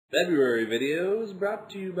February videos brought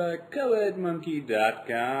to you by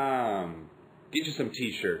coedmonkey.com. Get you some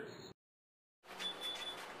t-shirts.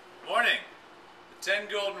 Morning! The 10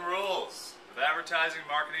 golden rules of advertising,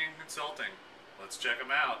 marketing, and consulting. Let's check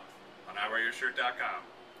them out on iwearyourshirt.com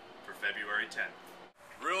for February 10th.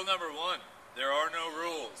 Rule number 1, there are no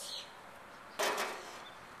rules.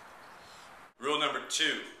 Rule number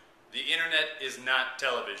 2, the internet is not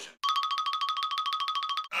television.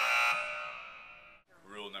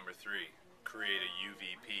 Rule number 3, create a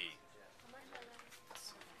UVP.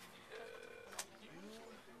 U,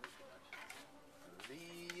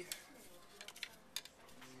 V,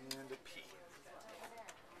 and a P.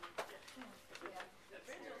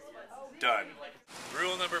 Done.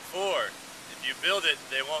 Rule number 4, if you build it,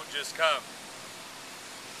 they won't just come.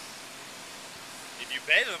 If you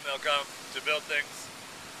pay them, they'll come to build things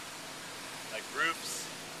like roofs.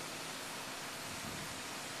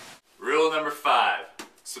 Rule number 5,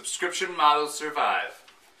 subscription models survive.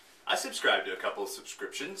 I subscribe to a couple of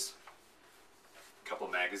subscriptions, a couple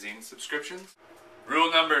magazine subscriptions. Rule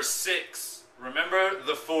number 6, remember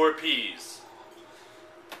the 4 P's.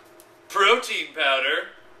 Protein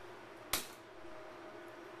powder,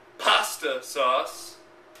 pasta sauce,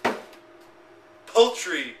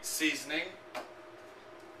 poultry seasoning,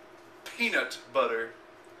 peanut butter.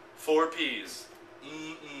 4 P's.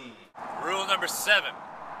 Rule number 7,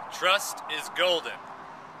 trust is golden.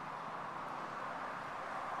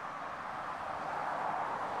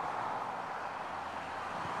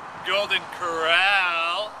 Golden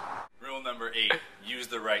Corral. Rule number 8, use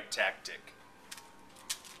the right tactic.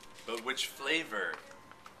 But which flavor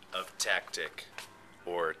of tactic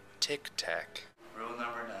or tic-tac? Rule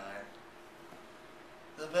number 9,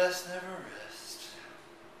 the best never rest.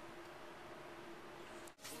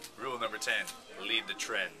 Rule number 10, lead the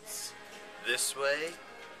trends. This way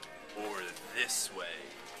or this way.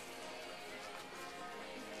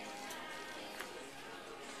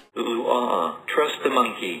 Ooh, trust the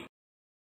monkey.